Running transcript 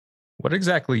What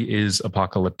exactly is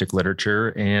apocalyptic literature,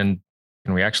 and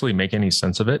can we actually make any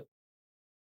sense of it?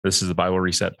 This is the Bible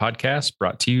Reset podcast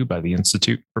brought to you by the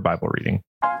Institute for Bible Reading.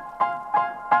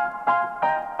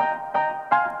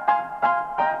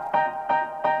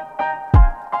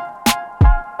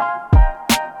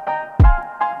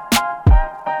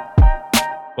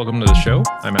 Welcome to the show.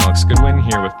 I'm Alex Goodwin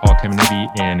here with Paul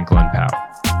Caminiti and Glenn Powell.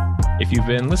 If you've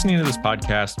been listening to this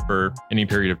podcast for any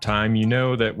period of time, you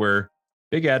know that we're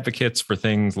big advocates for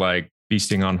things like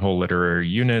feasting on whole literary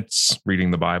units,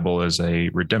 reading the Bible as a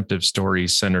redemptive story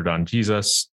centered on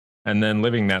Jesus, and then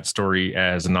living that story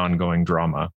as an ongoing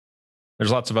drama.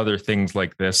 There's lots of other things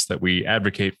like this that we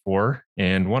advocate for,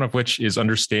 and one of which is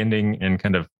understanding and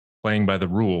kind of playing by the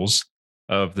rules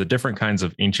of the different kinds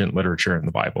of ancient literature in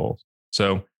the Bible.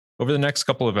 So over the next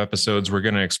couple of episodes, we're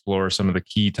going to explore some of the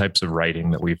key types of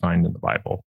writing that we find in the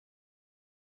Bible.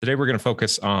 Today, we're going to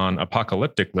focus on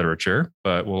apocalyptic literature,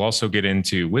 but we'll also get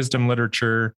into wisdom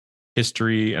literature,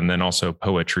 history, and then also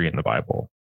poetry in the Bible.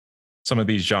 Some of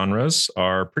these genres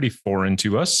are pretty foreign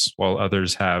to us, while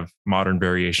others have modern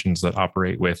variations that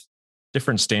operate with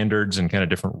different standards and kind of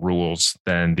different rules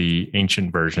than the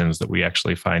ancient versions that we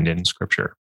actually find in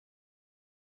Scripture.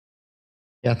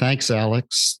 Yeah, thanks,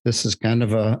 Alex. This is kind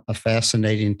of a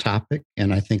fascinating topic,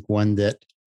 and I think one that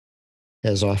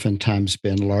has oftentimes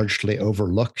been largely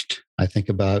overlooked. I think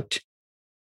about,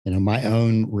 my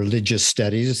own religious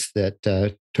studies that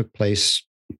took place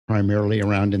primarily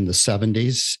around in the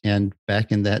 70s. And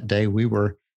back in that day, we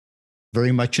were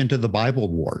very much into the Bible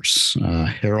wars.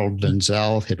 Harold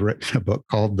Lindsell had written a book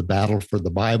called The Battle for the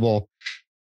Bible.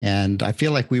 And I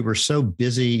feel like we were so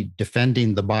busy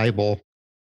defending the Bible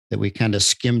that we kind of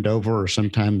skimmed over or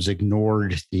sometimes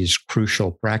ignored these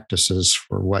crucial practices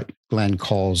for what Glenn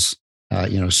calls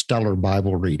stellar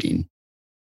Bible reading.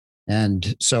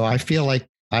 And so I feel like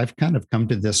I've kind of come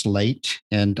to this late,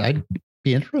 and I'd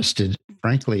be interested,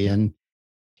 frankly, in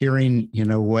hearing,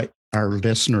 what our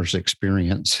listeners'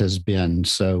 experience has been.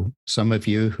 So some of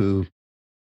you who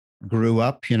grew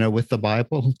up, with the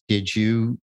Bible, did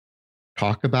you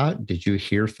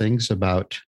hear things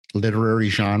about literary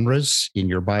genres in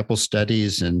your Bible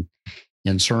studies and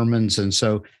in sermons? And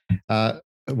so,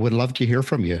 would love to hear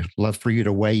from you. Love for you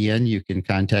to weigh in. You can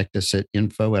contact us at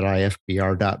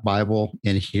info@ifbr.bible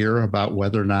and hear about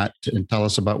whether or not, and tell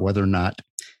us about whether or not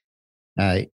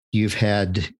you've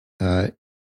had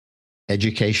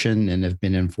education and have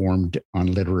been informed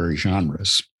on literary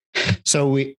genres. So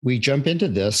we jump into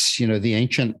this. The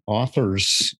ancient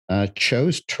authors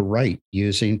chose to write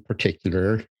using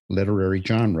particular literary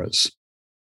genres.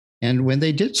 And when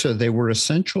they did so, they were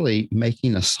essentially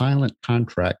making a silent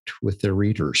contract with their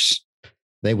readers.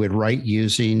 They would write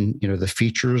using, the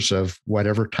features of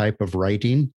whatever type of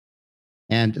writing.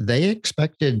 And they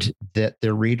expected that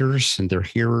their readers and their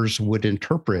hearers would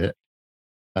interpret it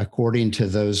according to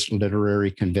those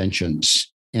literary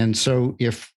conventions. And so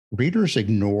if readers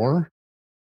ignore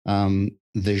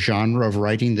the genre of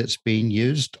writing that's being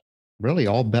used, really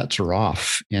all bets are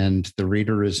off, and the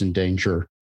reader is in danger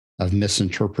of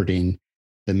misinterpreting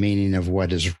the meaning of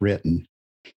what is written.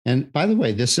 And by the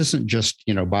way, this isn't just,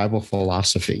 Bible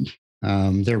philosophy.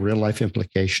 There are real life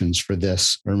implications for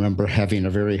this. I remember having a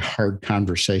very hard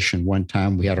conversation one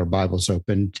time. We had our Bibles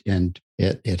opened, and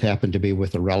it happened to be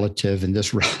with a relative. And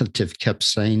this relative kept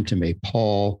saying to me,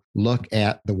 Paul, look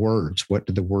at the words. What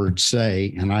did the words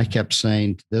say? And I kept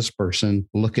saying to this person,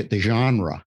 look at the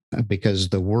genre, because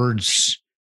the words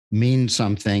mean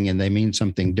something, and they mean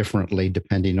something differently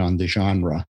depending on the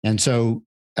genre. And so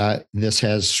this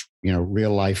has,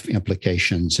 real life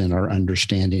implications in our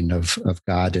understanding of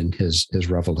God and his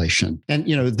revelation. And,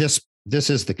 this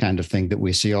is the kind of thing that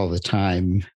we see all the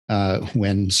time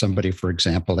when somebody, for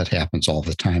example, that happens all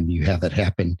the time. You have it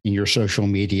happen in your social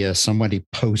media. Somebody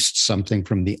posts something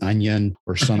from The Onion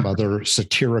or some other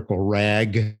satirical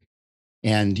rag,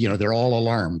 and, they're all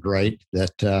alarmed, right?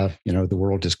 That, the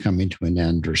world is coming to an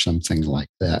end or something like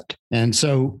that. And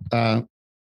so,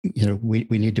 we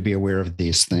need to be aware of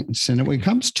these things. And when it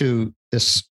comes to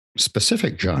this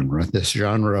specific genre, this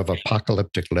genre of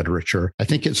apocalyptic literature, I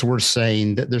think it's worth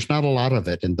saying that there's not a lot of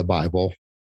it in the Bible,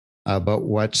 but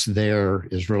what's there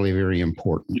is really very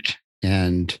important.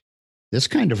 And this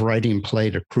kind of writing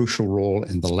played a crucial role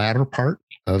in the latter part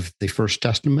of the First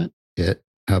Testament. It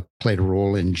played a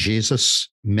role in Jesus'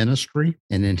 ministry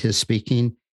and in his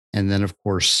speaking, and then, of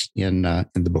course, in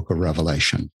the book of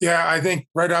Revelation. Yeah, I think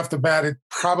right off the bat, it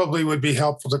probably would be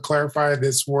helpful to clarify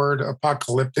this word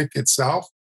apocalyptic itself.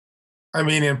 I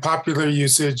mean, in popular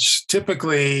usage,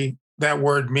 typically that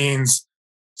word means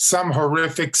some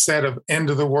horrific set of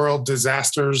end-of-the-world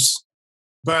disasters.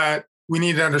 But we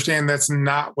need to understand that's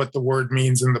not what the word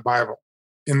means in the Bible.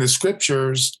 In the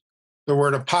scriptures, the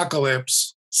word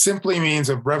apocalypse simply means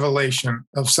a revelation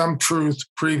of some truth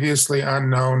previously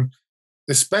unknown,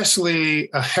 especially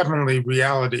a heavenly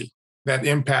reality that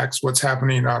impacts what's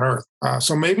happening on earth.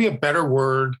 So maybe a better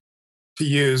word to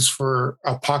use for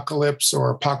apocalypse or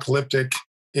apocalyptic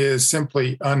is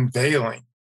simply unveiling.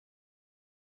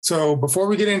 So before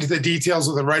we get into the details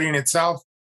of the writing itself,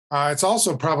 it's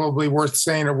also probably worth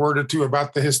saying a word or two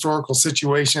about the historical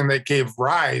situation that gave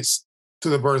rise to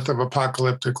the birth of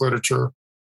apocalyptic literature.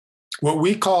 What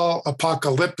we call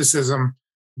apocalypticism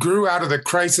grew out of the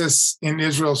crisis in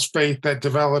Israel's faith that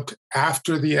developed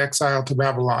after the exile to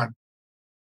Babylon.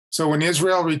 So when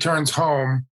Israel returns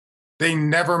home, they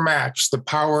never match the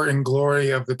power and glory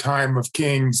of the time of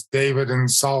kings David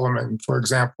and Solomon, for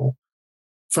example.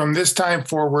 From this time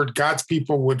forward, God's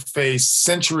people would face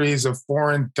centuries of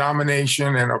foreign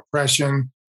domination and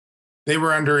oppression. They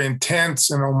were under intense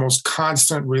and almost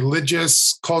constant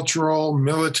religious, cultural,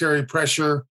 military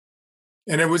pressure.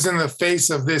 And it was in the face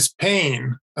of this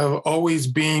pain of always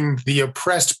being the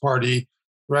oppressed party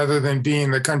rather than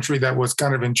being the country that was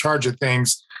kind of in charge of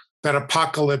things that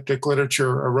apocalyptic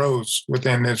literature arose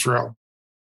within Israel.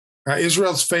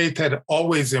 Israel's faith had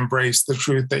always embraced the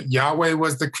truth that Yahweh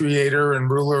was the creator and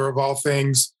ruler of all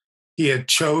things. He had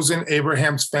chosen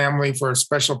Abraham's family for a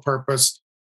special purpose,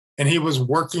 and he was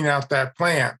working out that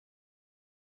plan.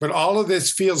 But all of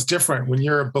this feels different when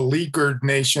you're a beleaguered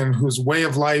nation whose way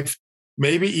of life,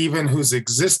 maybe even whose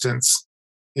existence,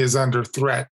 is under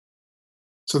threat.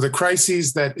 So the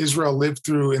crises that Israel lived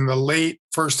through in the late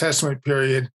First Testament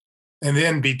period and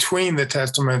then between the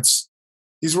Testaments,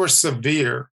 these were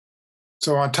severe.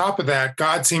 So on top of that,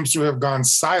 God seems to have gone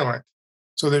silent.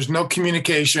 So there's no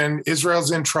communication.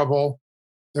 Israel's in trouble.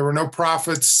 There were no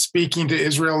prophets speaking to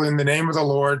Israel in the name of the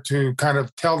Lord to kind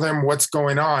of tell them what's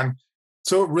going on.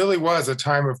 So it really was a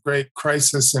time of great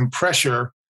crisis and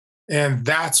pressure. And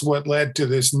that's what led to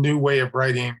this new way of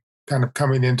writing kind of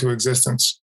coming into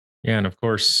existence. Yeah. And of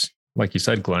course, like you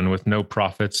said, Glenn, with no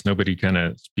prophets, nobody kind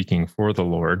of speaking for the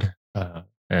Lord,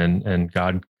 and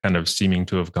God kind of seeming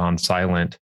to have gone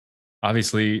silent.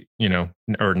 Obviously,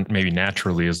 or maybe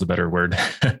naturally is the better word,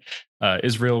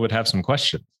 Israel would have some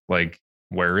questions like,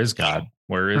 where is God?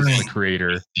 Where is the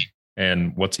creator?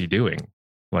 And what's he doing?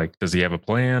 Like, does he have a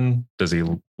plan? Does he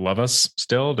love us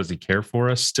still? Does he care for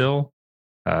us still?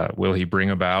 Will he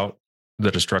bring about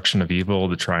the destruction of evil,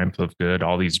 the triumph of good,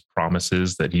 all these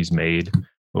promises that he's made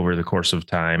over the course of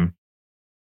time?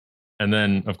 And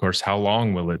then, of course, how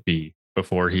long will it be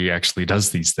before he actually does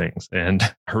these things? And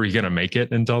are we going to make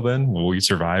it until then? Will we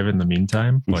survive in the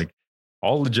meantime? Like,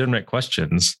 all legitimate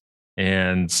questions.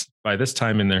 And by this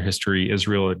time in their history,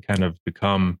 Israel had kind of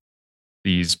become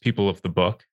these people of the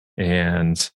book,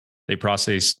 and they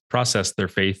processed their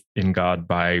faith in God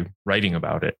by writing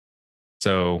about it.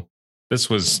 So this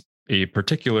was a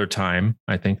particular time,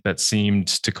 I think, that seemed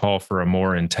to call for a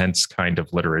more intense kind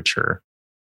of literature,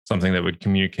 something that would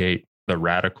communicate the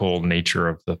radical nature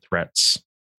of the threats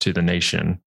to the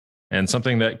nation, and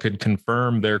something that could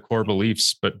confirm their core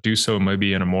beliefs, but do so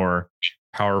maybe in a more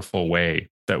powerful way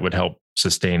that would help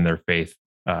sustain their faith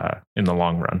in the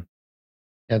long run.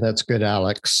 Yeah, that's good,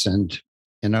 Alex. And,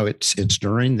 it's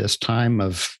during this time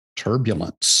of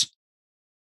turbulence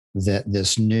that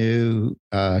this new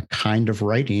kind of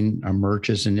writing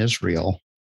emerges in Israel.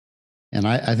 And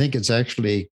I think it's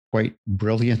actually quite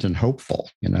brilliant and hopeful.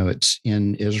 It's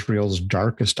in Israel's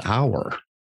darkest hour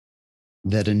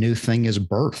that a new thing is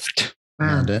birthed,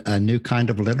 and a new kind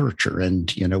of literature.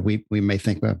 And, we may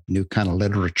think of new kind of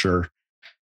literature,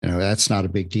 that's not a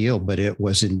big deal, but it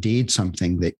was indeed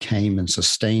something that came and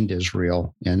sustained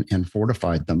Israel and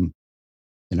fortified them,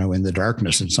 in the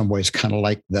darkness. In some ways, kind of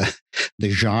like the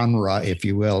genre, if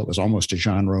you will. It was almost a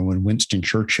genre when Winston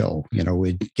Churchill,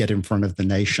 would get in front of the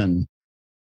nation,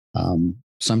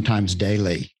 sometimes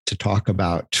daily, to talk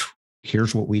about,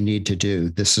 here's what we need to do.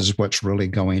 This is what's really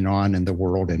going on in the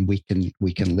world, and we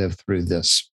can live through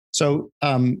this. So,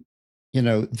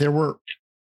 there were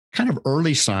kind of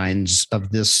early signs of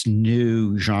this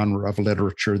new genre of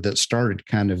literature that started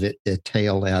kind of at the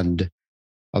tail end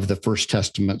of the First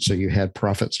Testament. So you had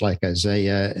prophets like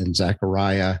Isaiah and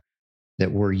Zechariah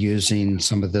that were using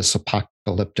some of this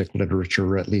apocalyptic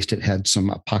literature, or at least it had some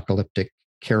apocalyptic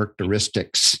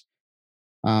characteristics.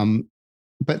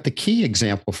 But the key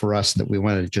example for us that we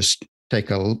want to just take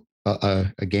a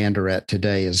gander at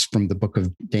today is from the book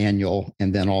of Daniel,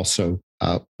 and then also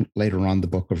later on the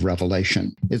book of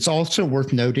Revelation. It's also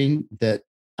worth noting that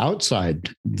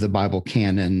outside the Bible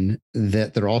canon,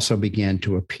 that there also began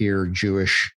to appear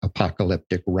Jewish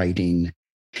apocalyptic writing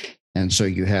And so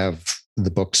you have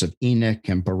the books of Enoch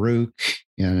and Baruch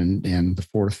and the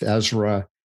fourth Ezra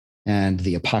and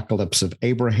the Apocalypse of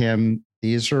Abraham.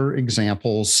 These are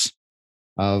examples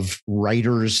of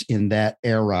writers in that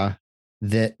era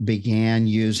that began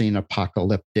using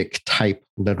apocalyptic type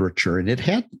literature. And it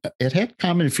had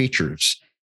common features.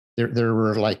 There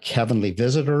were like heavenly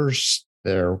visitors.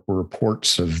 There were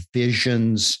reports of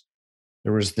visions.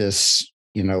 There was this,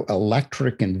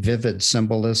 electric and vivid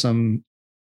symbolism.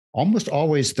 Almost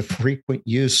always the frequent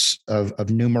use of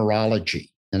numerology.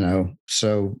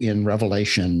 So in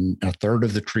Revelation, a third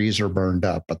of the trees are burned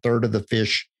up, a third of the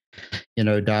fish,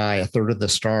 die, a third of the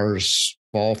stars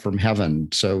fall from heaven.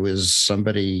 So is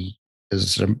somebody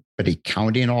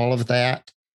counting all of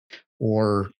that,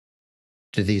 or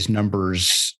do these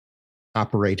numbers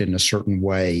operate in a certain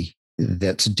way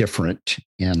that's different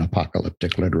in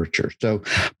apocalyptic literature? So,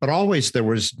 but always there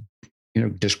was,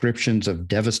 descriptions of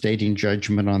devastating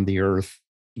judgment on the earth,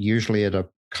 usually at a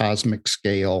cosmic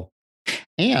scale.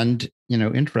 And,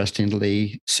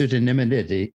 interestingly,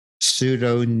 pseudonymity.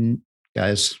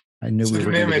 Guys, I knew we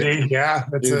were pseudonymity. Yeah,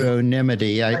 that's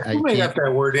pseudonymity. Who made up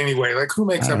that word anyway? Like, who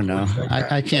makes up? I don't know.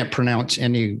 Like I can't pronounce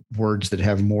any words that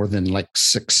have more than like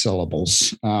 6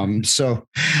 syllables.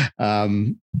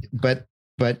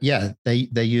 But yeah,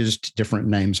 they used different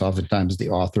names oftentimes, the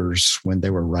authors, when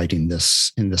they were writing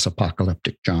this in this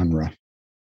apocalyptic genre.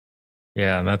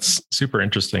 Yeah, that's super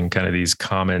interesting, kind of these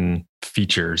common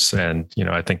features. And,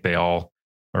 I think they all,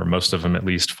 or most of them at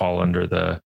least, fall under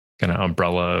the kind of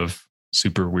umbrella of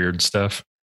super weird stuff.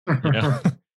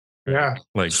 Yeah.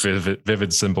 Like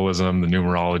vivid symbolism, the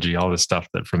numerology, all this stuff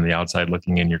that from the outside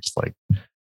looking in, you're just like,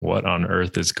 what on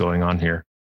earth is going on here?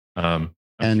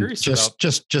 And just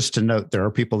to note, there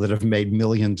are people that have made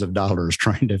millions of dollars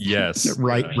trying to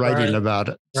writing about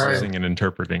it. Parsing and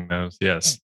interpreting those.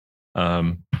 Yes.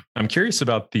 I'm curious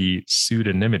about the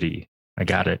pseudonymity. I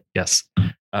got it. Yes.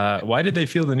 Why did they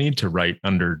feel the need to write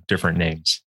under different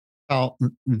names? Well,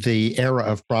 the era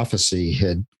of prophecy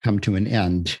had come to an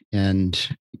end,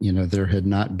 and there had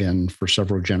not been for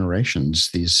several generations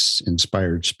these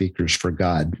inspired speakers for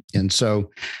God, and so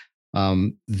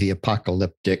the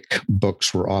apocalyptic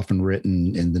books were often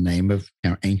written in the name of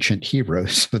ancient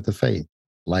heroes of the faith,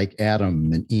 like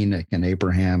Adam and Enoch and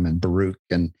Abraham and Baruch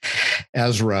and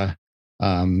Ezra,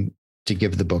 to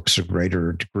give the books a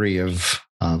greater degree of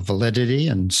validity,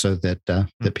 and so that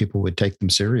that people would take them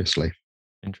seriously.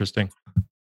 Interesting.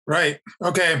 Right.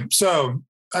 Okay. So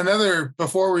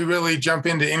before we really jump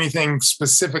into anything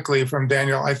specifically from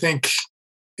Daniel, I think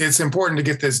it's important to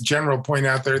get this general point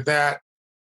out there that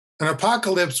an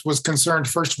apocalypse was concerned,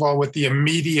 first of all, with the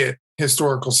immediate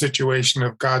historical situation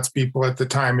of God's people at the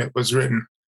time it was written.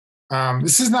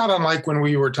 This is not unlike when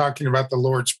we were talking about the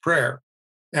Lord's Prayer.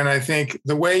 And I think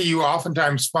the way you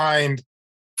oftentimes find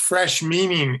fresh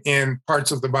meaning in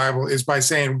parts of the Bible is by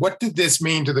saying, what did this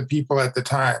mean to the people at the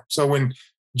time? So when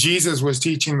Jesus was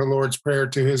teaching the Lord's Prayer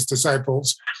to his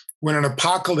disciples, when an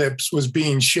apocalypse was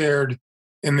being shared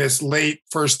in this late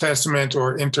First Testament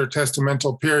or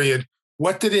intertestamental period,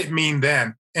 what did it mean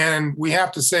then? And we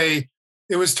have to say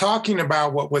it was talking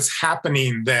about what was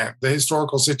happening then, the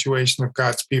historical situation of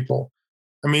God's people.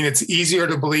 I mean, it's easier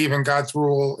to believe in God's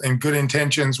rule and good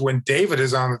intentions when David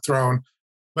is on the throne.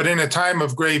 But in a time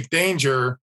of grave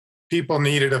danger, people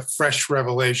needed a fresh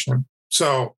revelation.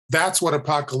 So that's what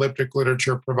apocalyptic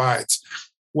literature provides.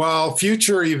 While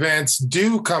future events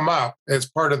do come up as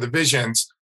part of the visions,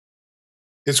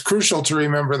 it's crucial to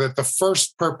remember that the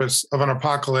first purpose of an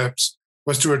apocalypse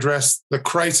was to address the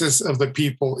crisis of the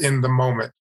people in the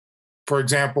moment. For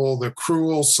example, the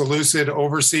cruel Seleucid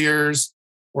overseers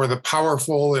or the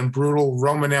powerful and brutal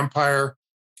Roman Empire,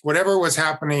 whatever was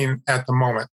happening at the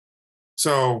moment.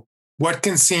 So what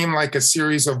can seem like a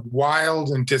series of wild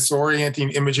and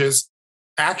disorienting images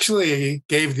actually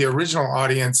gave the original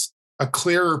audience a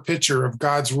clearer picture of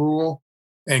God's rule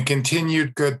and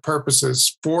continued good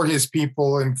purposes for his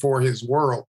people and for his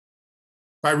world.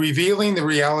 By revealing the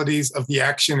realities of the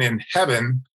action in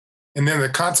heaven and then the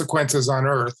consequences on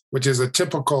earth, which is a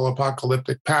typical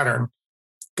apocalyptic pattern,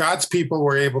 God's people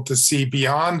were able to see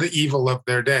beyond the evil of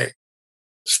their day.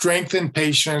 Strength and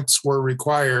patience were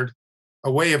required,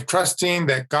 a way of trusting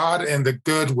that God and the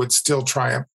good would still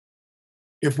triumph.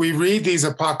 If we read these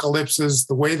apocalypses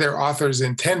the way their authors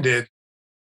intended,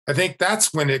 I think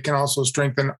that's when it can also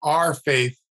strengthen our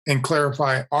faith and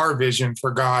clarify our vision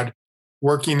for God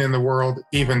working in the world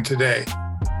even today.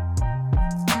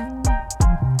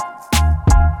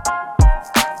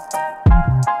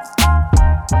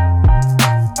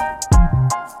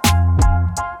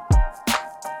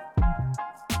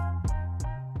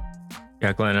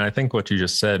 Yeah, Glenn, I think what you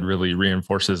just said really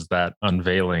reinforces that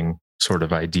unveiling sort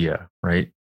of idea,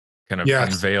 right? Kind of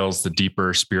unveils the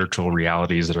deeper spiritual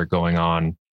realities that are going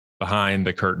on behind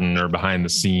the curtain or behind the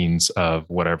scenes of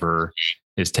whatever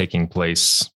is taking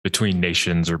place between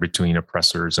nations or between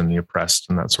oppressors and the oppressed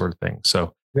and that sort of thing.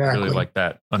 So I really like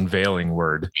that unveiling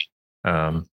word.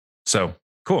 So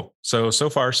cool. So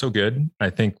far, so good. I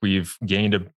think we've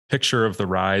gained a picture of the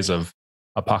rise of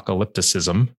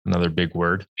apocalypticism, another big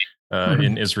word,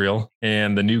 in Israel,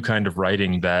 and the new kind of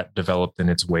writing that developed in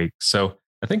its wake. So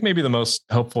I think maybe the most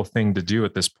helpful thing to do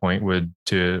at this point would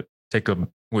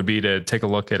be to take a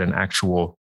look at an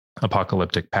actual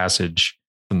apocalyptic passage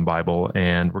from the Bible.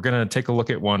 And we're going to take a look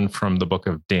at one from the book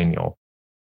of Daniel.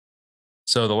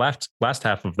 So the last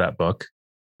half of that book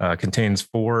contains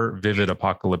 4 vivid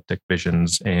apocalyptic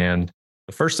visions. And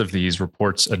the first of these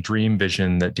reports a dream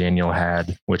vision that Daniel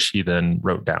had, which he then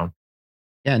wrote down.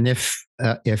 Yeah, and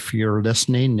if you're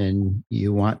listening and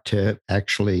you want to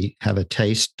actually have a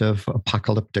taste of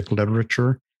apocalyptic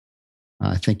literature,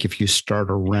 I think if you start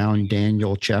around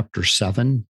Daniel chapter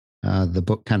 7, the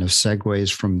book kind of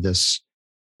segues from this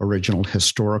original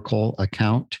historical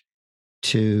account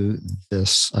to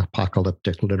this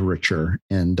apocalyptic literature.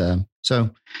 And so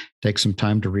take some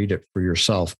time to read it for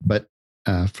yourself. But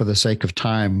for the sake of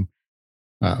time,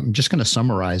 I'm just going to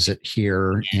summarize it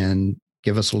here and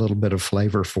give us a little bit of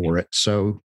flavor for it.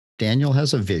 So Daniel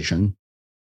has a vision.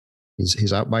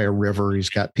 He's out by a river. He's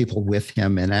got people with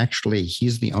him. And actually,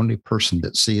 he's the only person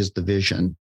that sees the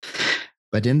vision.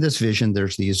 But in this vision,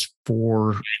 there's these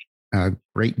 4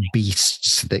 great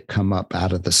beasts that come up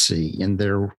out of the sea. And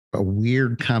they're a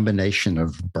weird combination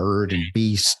of bird and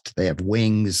beast. They have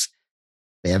wings.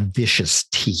 They have vicious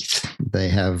teeth. They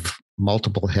have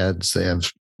multiple heads. They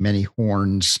have many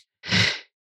horns.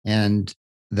 And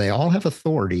they all have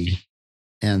authority,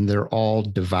 and they're all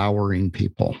devouring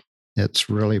people. It's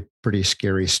really pretty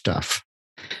scary stuff.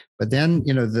 But then,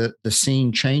 the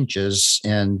scene changes,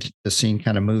 and the scene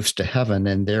kind of moves to heaven.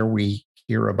 And there we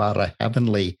hear about a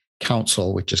heavenly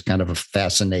council, which is kind of a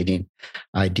fascinating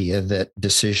idea that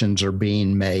decisions are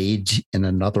being made in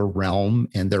another realm,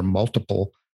 and there are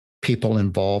multiple people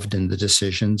involved in the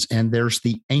decisions. And there's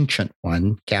the Ancient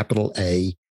One, capital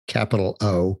A, capital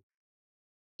O.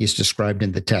 He's described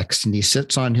in the text, and he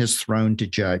sits on his throne to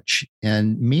judge.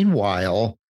 And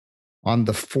meanwhile, on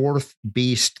the 4th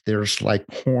beast, there's like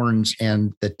horns,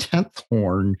 and the 10th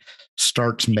horn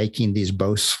starts making these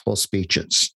boastful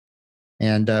speeches.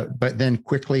 And but then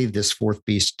quickly, this 4th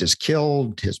beast is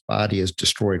killed. His body is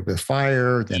destroyed with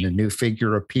fire. Then a new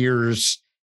figure appears,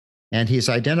 and he's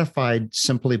identified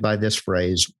simply by this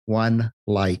phrase, one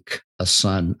like a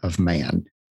son of man.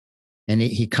 And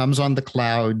he comes on the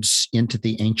clouds into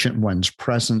the Ancient One's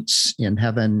presence in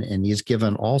heaven, and he's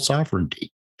given all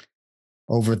sovereignty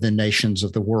over the nations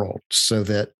of the world so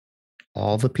that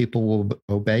all the people will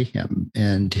obey him,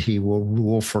 and he will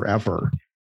rule forever.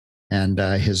 And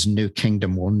his new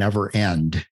kingdom will never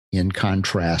end, in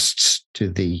contrasts to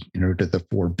the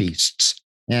 4 beasts.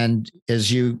 And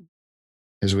as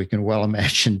we can well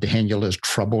imagine, Daniel is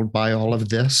troubled by all of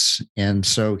this. And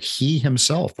so he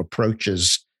himself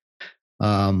approaches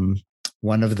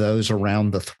one of those around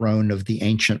the throne of the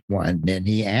Ancient One, and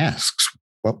he asks,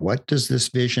 what does this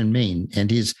vision mean?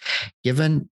 And he's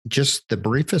given just the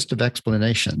briefest of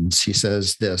explanations. He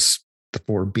says this: the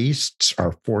 4 beasts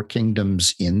are 4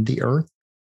 kingdoms in the earth,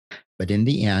 but in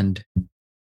the end,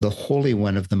 the Holy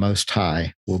One of the Most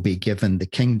High will be given the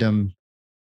kingdom,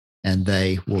 and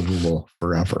they will rule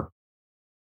forever.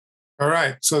 All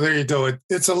right. So there you go.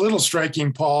 It's a little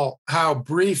striking, Paul, how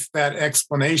brief that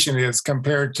explanation is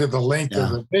compared to the length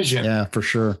of the vision. Yeah, for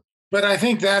sure. But I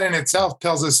think that in itself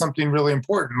tells us something really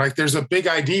important. Like there's a big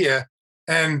idea,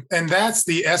 and that's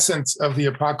the essence of the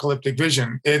apocalyptic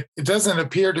vision. It doesn't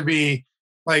appear to be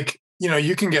like,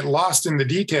 you can get lost in the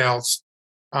details.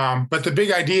 But the big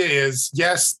idea is,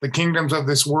 yes, the kingdoms of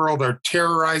this world are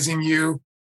terrorizing you,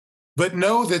 but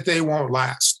know that they won't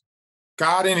last.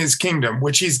 God in his kingdom,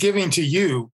 which he's giving to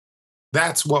you,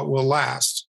 that's what will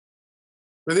last.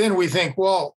 But then we think,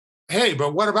 well, hey,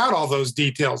 but what about all those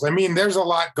details? I mean, there's a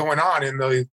lot going on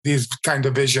in these kind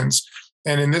of visions,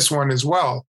 and in this one as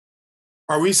well.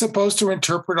 Are we supposed to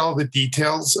interpret all the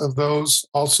details of those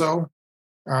also?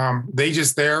 They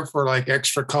just there for like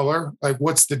extra color? Like,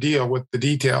 what's the deal with the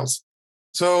details?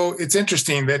 So it's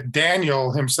interesting that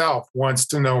Daniel himself wants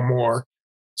to know more.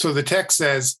 So the text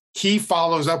says he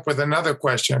follows up with another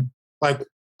question, like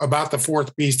about the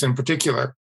 4th beast in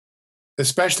particular,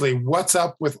 especially what's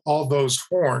up with all those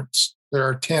horns? There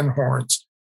are 10 horns.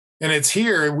 And it's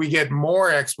here we get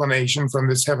more explanation from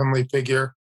this heavenly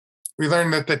figure. we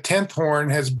learn that the 10th horn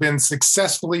has been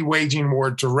successfully waging war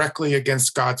directly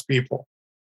against God's people.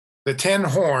 The 10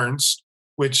 horns,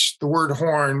 which the word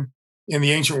horn in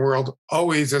the ancient world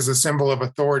always as a symbol of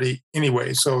authority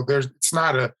anyway, so it's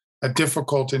not a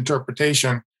difficult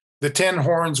interpretation. The 10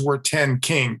 horns were 10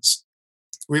 kings.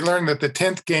 We learned that the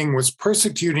 10th king was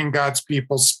persecuting God's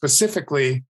people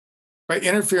specifically by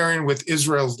interfering with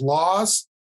Israel's laws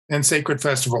and sacred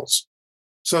festivals.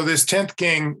 So this 10th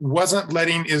king wasn't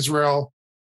letting Israel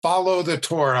follow the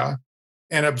Torah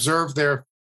and observe their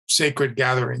sacred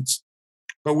gatherings.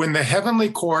 But when the heavenly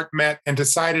court met and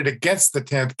decided against the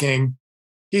 10th king,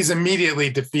 he's immediately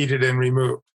defeated and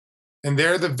removed. And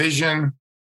there the vision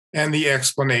and the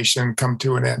explanation come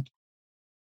to an end.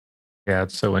 Yeah,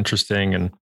 it's so interesting. And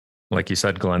like you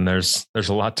said, Glenn, there's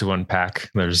a lot to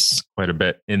unpack. There's quite a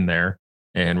bit in there.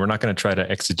 And we're not going to try to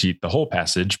exegete the whole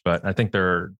passage, but I think there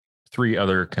are 3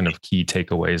 other kind of key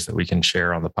takeaways that we can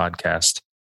share on the podcast.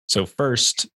 So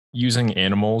first, using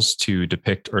animals to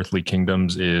depict earthly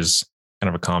kingdoms is kind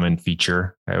of a common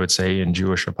feature, I would say, in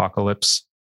Jewish apocalypse.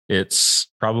 It's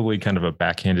probably kind of a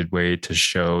backhanded way to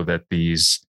show that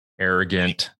these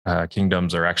arrogant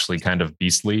kingdoms are actually kind of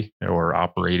beastly or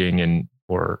operating in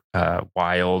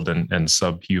wild and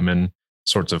subhuman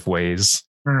sorts of ways.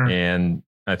 And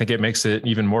I think it makes it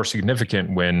even more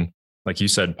significant when, like you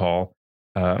said, Paul,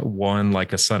 one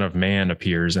like a son of man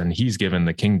appears and he's given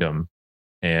the kingdom.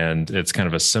 And it's kind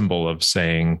of a symbol of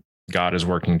saying God is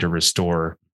working to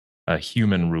restore a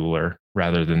human ruler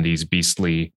rather than these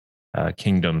beastly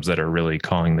kingdoms that are really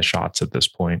calling the shots at this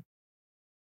point.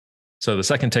 So the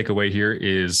second takeaway here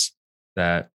is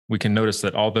that we can notice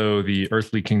that although the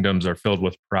earthly kingdoms are filled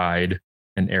with pride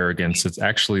and arrogance, it's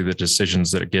actually the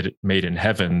decisions that get made in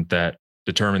heaven that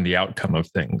determine the outcome of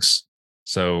things.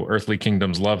 So earthly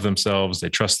kingdoms love themselves, they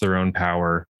trust their own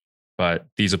power, but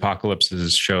these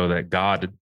apocalypses show that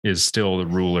God is still the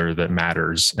ruler that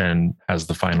matters and has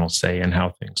the final say in how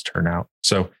things turn out.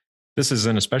 So this is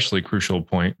an especially crucial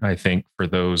point, I think, for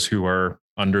those who are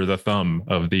under the thumb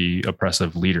of the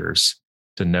oppressive leaders,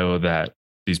 to know that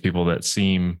these people that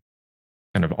seem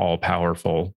kind of all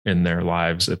powerful in their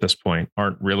lives at this point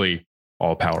aren't really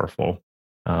all powerful,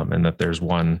 and that there's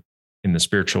one in the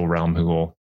spiritual realm who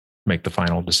will make the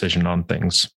final decision on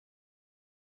things.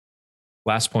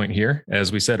 Last point here,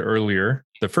 as we said earlier,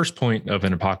 the first point of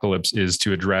an apocalypse is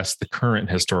to address the current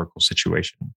historical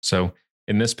situation. So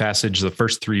in this passage, the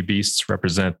first 3 beasts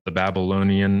represent the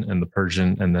Babylonian and the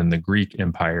Persian and then the Greek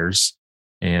empires.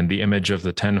 And the image of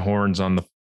the 10 horns on the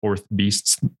 4th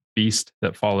beast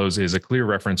that follows is a clear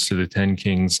reference to the 10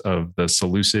 kings of the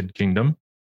Seleucid kingdom.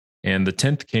 And the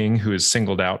 10th king, who is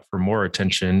singled out for more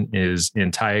attention, is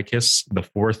Antiochus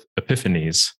IV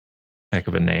Epiphanes, heck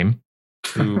of a name,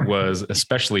 who was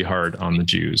especially hard on the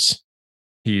Jews.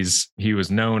 He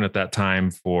was known at that time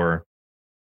for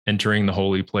entering the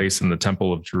holy place in the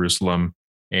Temple of Jerusalem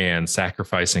and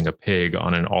sacrificing a pig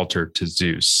on an altar to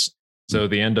Zeus. So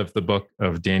the end of the book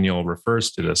of Daniel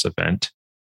refers to this event.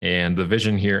 And the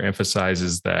vision here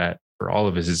emphasizes that for all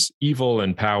of his evil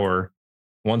and power,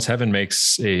 once heaven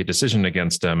makes a decision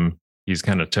against him, he's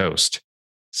kind of toast.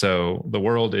 So the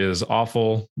world is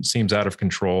awful, seems out of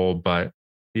control, but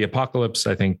the apocalypse,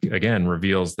 I think, again,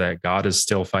 reveals that God is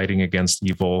still fighting against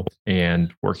evil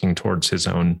and working towards his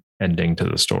own ending to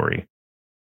the story.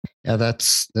 Yeah,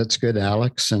 that's good,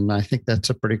 Alex. And I think that's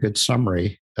a pretty good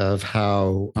summary of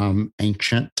how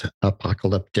ancient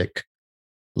apocalyptic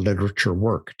literature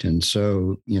worked. And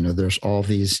so, there's all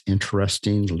these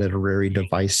interesting literary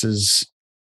devices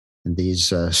and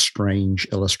these strange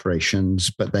illustrations,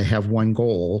 but they have one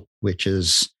goal, which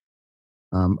is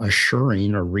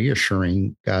assuring or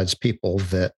reassuring God's people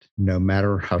that no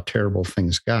matter how terrible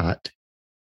things got,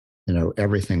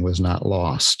 everything was not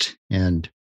lost. And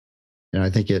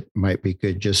I think it might be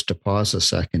good just to pause a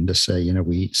second to say,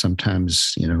 we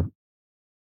sometimes,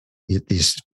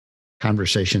 these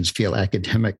conversations feel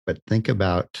academic, but think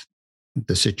about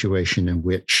the situation in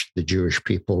which the Jewish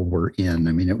people were in.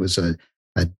 I mean, it was a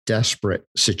desperate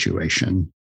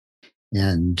situation,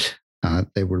 and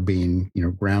they were being,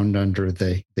 ground under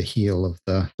the heel of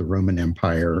the Roman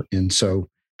Empire. And so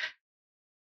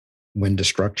when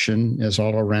destruction is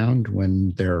all around,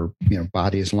 when their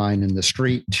bodies lying in the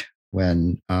street,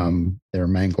 when their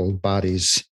mangled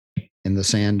bodies in the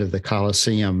sand of the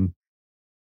Colosseum,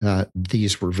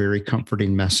 these were very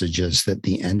comforting messages that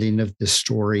the ending of this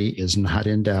story is not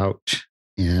in doubt,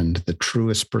 and the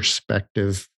truest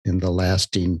perspective and the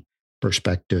lasting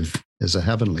perspective is a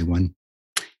heavenly one,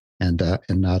 and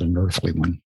not an earthly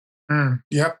one.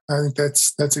 Yep, I think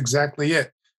that's exactly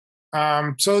it.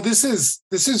 So this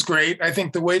is great. I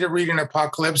think the way to read an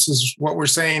apocalypse is what we're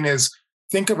saying is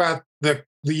think about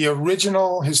the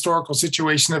original historical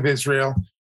situation of Israel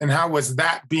and how was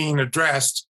that being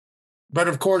addressed. But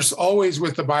of course, always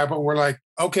with the Bible, we're like,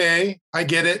 okay, I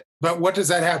get it. But what does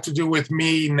that have to do with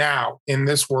me now in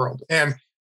this world? And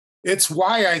it's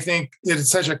why I think it's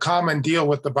such a common deal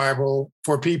with the Bible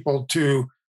for people to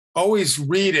always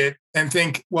read it and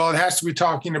think, well, it has to be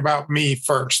talking about me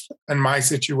first and my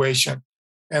situation.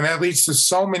 And that leads to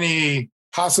so many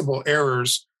possible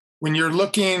errors when you're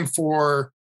looking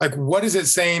for, like, what is it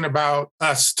saying about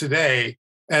us today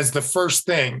as the first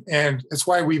thing? And it's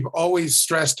why we've always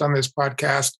stressed on this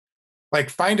podcast, like,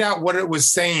 find out what it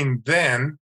was saying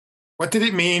then. What did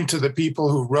it mean to the people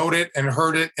who wrote it and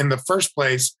heard it in the first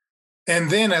place? And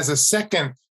then as a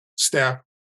second step,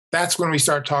 that's when we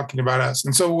start talking about us.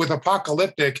 And so with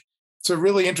apocalyptic, it's a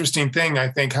really interesting thing, I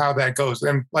think, how that goes.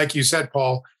 And like you said,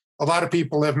 Paul, a lot of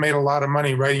people have made a lot of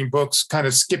money writing books, kind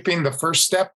of skipping the first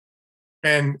step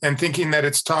and thinking that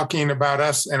it's talking about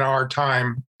us and our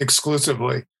time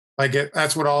exclusively.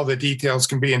 That's what all the details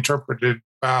can be interpreted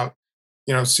about,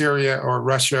 Syria or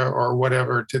Russia or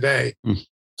whatever today.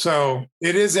 So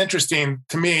it is interesting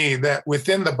to me that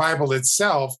within the Bible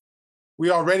itself, we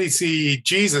already see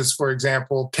Jesus, for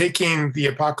example, taking the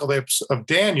apocalypse of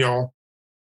Daniel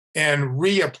and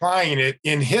reapplying it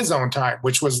in his own time,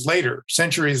 which was later,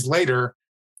 centuries later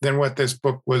than what this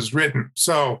book was written.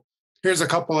 So here's a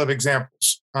couple of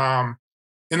examples.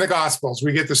 In the Gospels,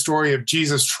 we get the story of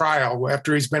Jesus' trial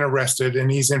after he's been arrested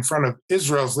and he's in front of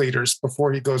Israel's leaders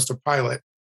before he goes to Pilate.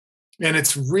 And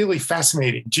it's really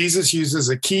fascinating. Jesus uses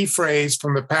a key phrase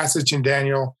from the passage in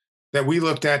Daniel that we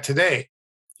looked at today.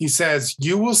 He says,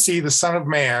 "You will see the Son of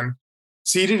Man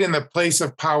seated in the place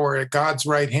of power at God's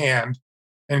right hand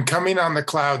and coming on the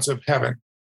clouds of heaven."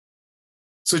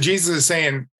 So Jesus is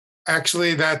saying,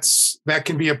 actually, that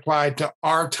can be applied to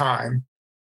our time.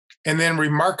 And then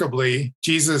remarkably,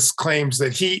 Jesus claims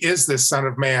that he is the Son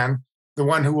of Man, the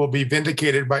one who will be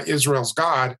vindicated by Israel's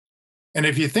God. And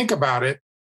if you think about it,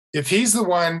 if he's the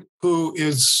one who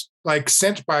is like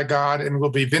sent by God and will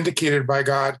be vindicated by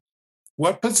God,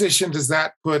 what position does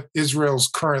that put Israel's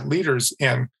current leaders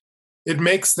in? It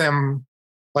makes them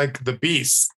like the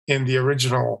beasts in the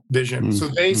original vision. Mm-hmm. So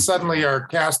they suddenly are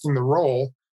cast in the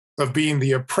role of being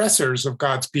the oppressors of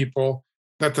God's people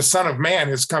that the Son of Man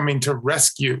is coming to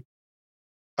rescue.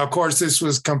 Of course, this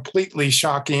was completely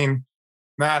shocking,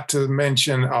 not to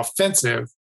mention offensive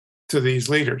to these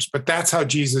leaders, but that's how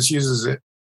Jesus uses it.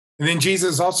 And then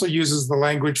Jesus also uses the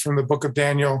language from the book of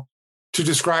Daniel to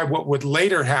describe what would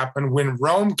later happen when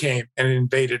Rome came and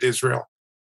invaded Israel.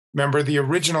 Remember, the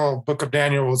original book of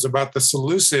Daniel was about the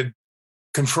Seleucid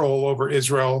control over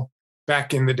Israel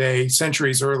back in the day,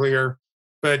 centuries earlier.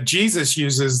 But Jesus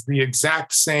uses the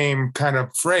exact same kind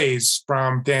of phrase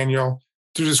from Daniel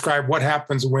to describe what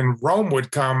happens when Rome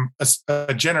would come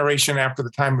a generation after the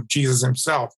time of Jesus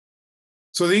himself.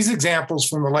 So these examples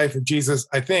from the life of Jesus,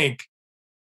 I think,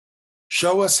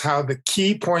 show us how the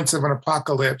key points of an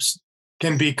apocalypse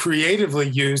can be creatively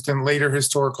used in later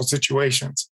historical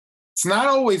situations. It's not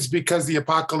always because the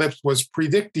apocalypse was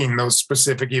predicting those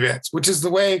specific events, which is the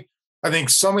way I think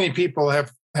so many people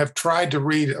have tried to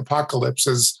read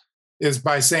apocalypses, is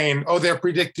by saying, oh, they're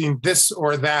predicting this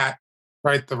or that,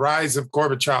 right? The rise of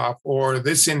Gorbachev or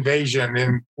this invasion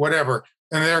and whatever.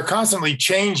 And they're constantly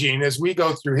changing as we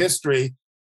go through history.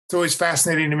 It's always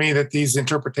fascinating to me that these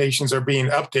interpretations are being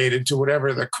updated to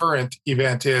whatever the current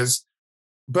event is.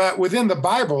 But within the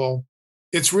Bible,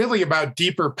 it's really about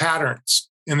deeper patterns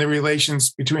in the relations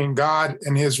between God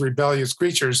and his rebellious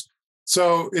creatures.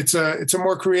 So it's a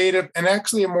more creative and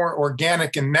actually a more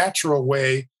organic and natural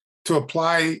way to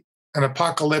apply an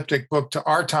apocalyptic book to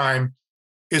our time,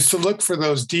 is to look for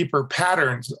those deeper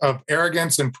patterns of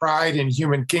arrogance and pride in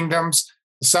human kingdoms,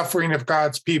 the suffering of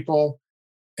God's people,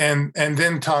 and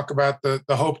then talk about the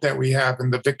hope that we have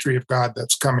and the victory of God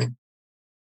that's coming.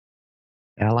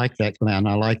 I like that, Glenn.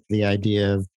 I like the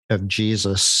idea of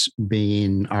Jesus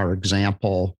being our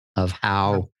example of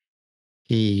how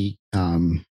he,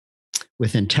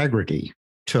 with integrity,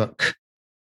 took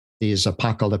these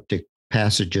apocalyptic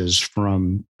passages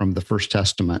from the First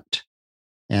Testament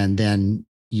and then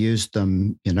used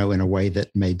them, in a way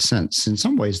that made sense. In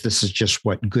some ways, this is just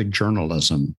what good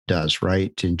journalism does,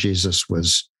 right? And Jesus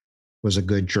was a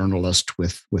good journalist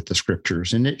with the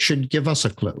scriptures, and it should give us a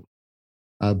clue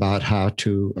about how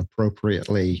to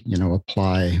appropriately,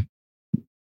 apply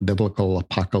biblical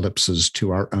apocalypses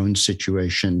to our own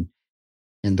situation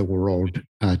in the world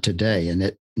today. And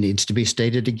it needs to be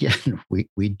stated again.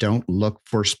 We don't look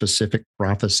for specific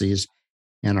prophecies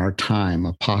in our time.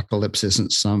 Apocalypse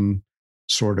isn't some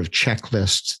sort of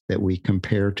checklist that we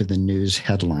compare to the news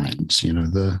headlines. You know,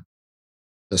 the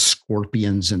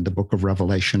scorpions in the book of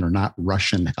Revelation are not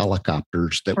Russian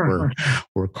helicopters that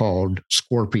were called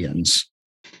scorpions.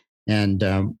 And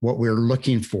what we're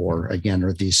looking for, again,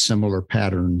 are these similar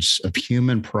patterns of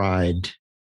human pride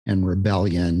and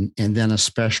rebellion, and then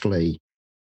especially,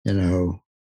 you know,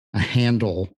 a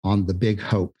handle on the big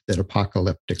hope that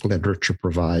apocalyptic literature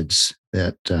provides,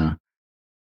 that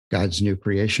God's new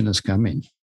creation is coming.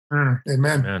 Amen.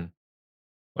 Amen.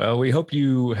 Well, we hope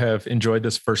you have enjoyed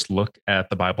this first look at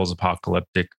the Bible's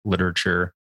apocalyptic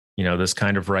literature. You know, this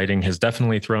kind of writing has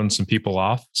definitely thrown some people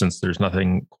off, since there's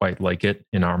nothing quite like it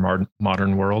in our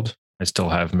modern world. I still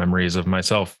have memories of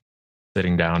myself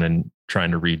sitting down and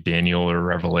trying to read Daniel or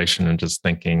Revelation and just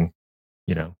thinking,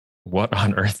 you know, what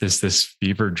on earth is this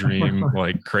fever dream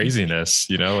like craziness?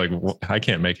 You know, like I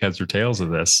can't make heads or tails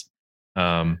of this.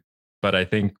 But I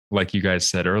think, like you guys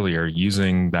said earlier,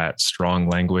 using that strong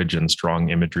language and strong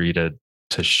imagery to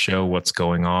show what's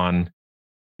going on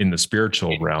in the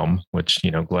spiritual realm, which, you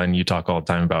know, Glenn, you talk all the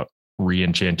time about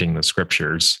re-enchanting the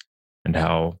scriptures and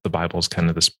how the Bible is kind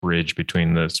of this bridge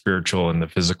between the spiritual and the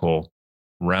physical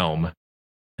realm.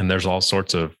 And there's all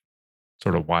sorts of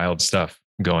sort of wild stuff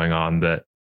going on that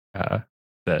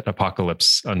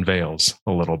Apocalypse unveils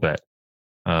a little bit.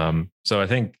 So I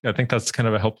think that's kind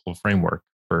of a helpful framework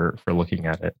for looking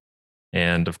at it.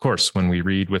 And of course, when we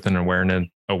read with an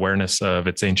awareness of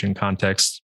its ancient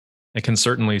context, it can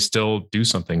certainly still do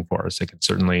something for us. It can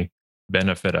certainly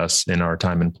benefit us in our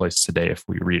time and place today if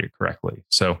we read it correctly.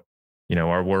 So, you know,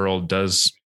 our world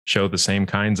does show the same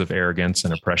kinds of arrogance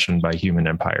and oppression by human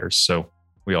empires. So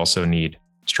we also need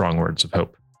strong words of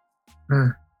hope.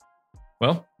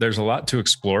 Well, there's a lot to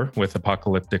explore with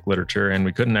apocalyptic literature, and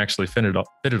we couldn't actually fit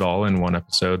it all in one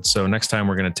episode. So next time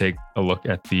we're going to take a look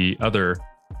at the other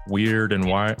weird and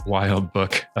wild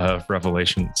book of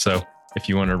Revelation. So if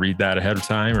you want to read that ahead of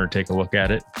time or take a look at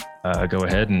it, go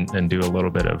ahead and do a little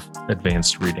bit of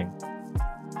advanced reading.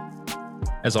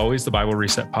 As always, the Bible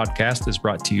Reset podcast is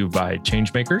brought to you by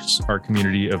Changemakers, our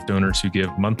community of donors who give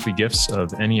monthly gifts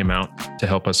of any amount to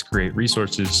help us create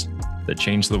resources that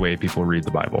change the way people read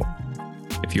the Bible.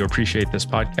 If you appreciate this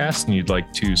podcast and you'd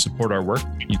like to support our work,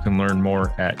 you can learn more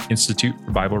at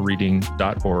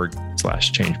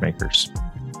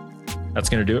instituteforbiblereading.org/changemakers. That's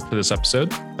going to do it for this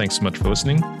episode. Thanks so much for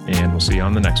listening, and we'll see you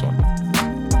on the next one.